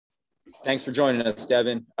Thanks for joining us,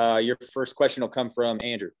 Devin. Your first question will come from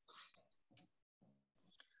Andrew.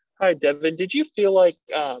 Hi, Devin. Did you feel like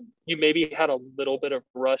you maybe had a little bit of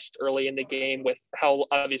rust early in the game with how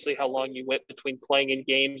long you went between playing in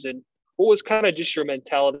games, and what was kind of just your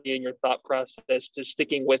mentality and your thought process to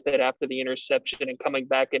sticking with it after the interception and coming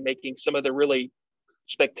back and making some of the really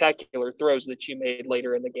spectacular throws that you made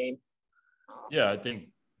later in the game? Yeah, I think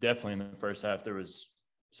definitely in the first half there was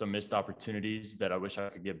some missed opportunities that I wish I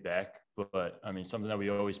could get back. But I mean, something that we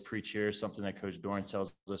always preach here, something that Coach Doran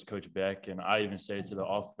tells us, Coach Beck, and I even say to the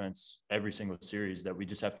offense every single series that we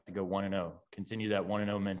just have to go 1-0, continue that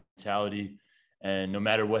 1-0 mentality. And no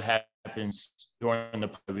matter what happens during the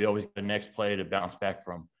play, we always get the next play to bounce back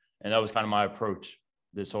from. And that was kind of my approach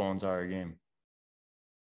this whole entire game.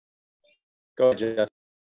 Go ahead, Jeff.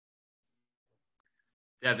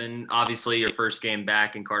 Devin, obviously your first game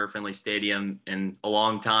back in Carter Finley Stadium in a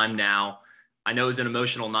long time now. I know it was an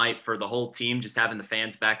emotional night for the whole team, just having the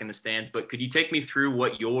fans back in the stands, but could you take me through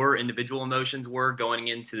what your individual emotions were going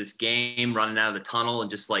into this game, running out of the tunnel,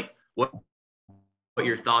 and just like what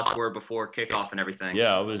your thoughts were before kickoff and everything?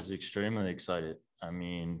 Yeah, I was extremely excited. I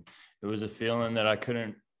mean, it was a feeling that I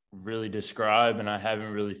couldn't really describe, and I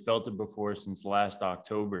haven't really felt it before since last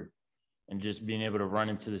October. And just being able to run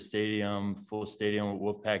into the stadium, full stadium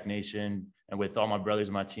with Wolfpack Nation, and with all my brothers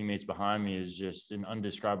and my teammates behind me is just an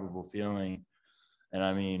indescribable feeling. And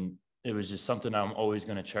I mean, it was just something I'm always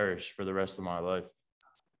going to cherish for the rest of my life.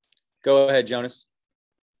 Go ahead, Jonas.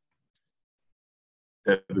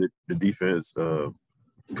 The defense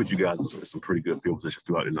put you guys in some pretty good field positions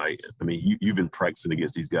throughout the night. I mean, you've been practicing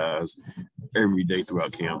against these guys every day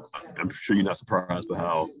throughout camp. I'm sure you're not surprised by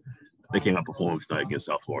how they came out performing tonight against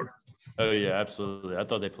South Florida. Oh, yeah, absolutely. I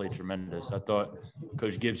thought they played tremendous. I thought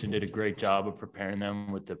Coach Gibson did a great job of preparing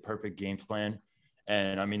them with the perfect game plan.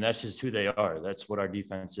 And, I mean, that's just who they are. That's what our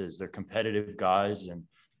defense is. They're competitive guys, and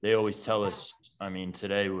they always tell us, I mean,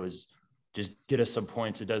 today was just get us some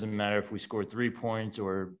points. It doesn't matter if we score 3 points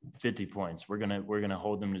or 50 points. We're gonna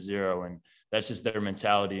hold them to 0, and that's just their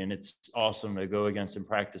mentality. And it's awesome to go against in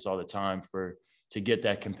practice all the time to get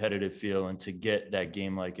that competitive feel and to get that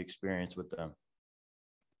game-like experience with them.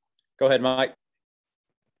 Go ahead, Mike.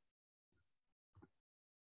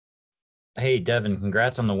 Hey, Devin,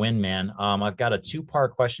 congrats on the win, man. I've got a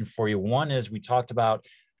 2-part question for you. One is we talked about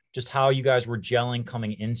just how you guys were gelling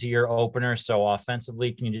coming into your opener. So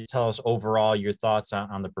offensively, can you just tell us overall your thoughts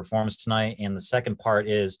on the performance tonight? And the second part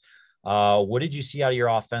is, what did you see out of your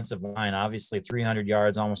offensive line? Obviously 300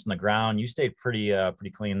 yards almost on the ground. You stayed pretty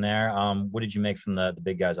clean there. What did you make from the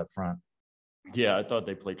big guys up front? Yeah, I thought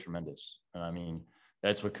they played tremendous. I mean,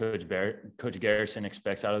 that's what Coach Garrison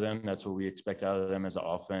expects out of them. That's what we expect out of them as an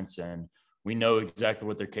offense. And we know exactly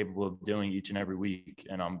what they're capable of doing each and every week.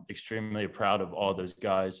 And I'm extremely proud of all those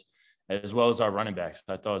guys, as well as our running backs.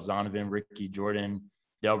 I thought Zonovan, Ricky, Jordan,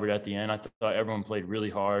 Delbert at the end, I thought everyone played really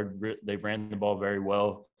hard. They ran the ball very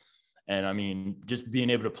well. And, I mean, just being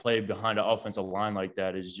able to play behind an offensive line like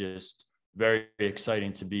that is just very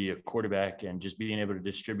exciting to be a quarterback, and just being able to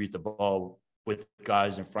distribute the ball with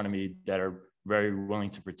guys in front of me that are very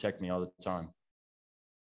willing to protect me all the time.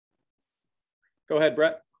 Go ahead,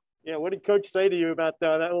 Brett. Yeah, what did Coach say to you about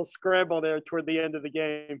that little scramble there toward the end of the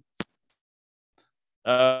game?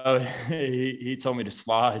 He told me to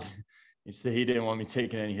slide. He said he didn't want me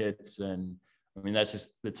taking any hits. And, I mean, that's just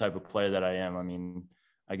the type of player that I am. I mean,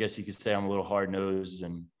 I guess you could say I'm a little hard-nosed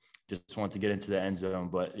and just want to get into the end zone.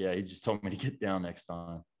 But, yeah, he just told me to get down next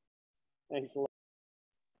time. Thanks a lot.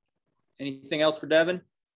 Anything else for Devin?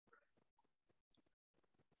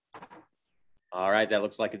 All right, that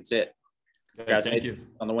looks like it's it. Okay, thank you.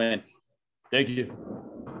 On the win. Thank you.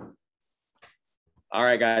 All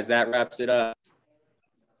right, guys, that wraps it up.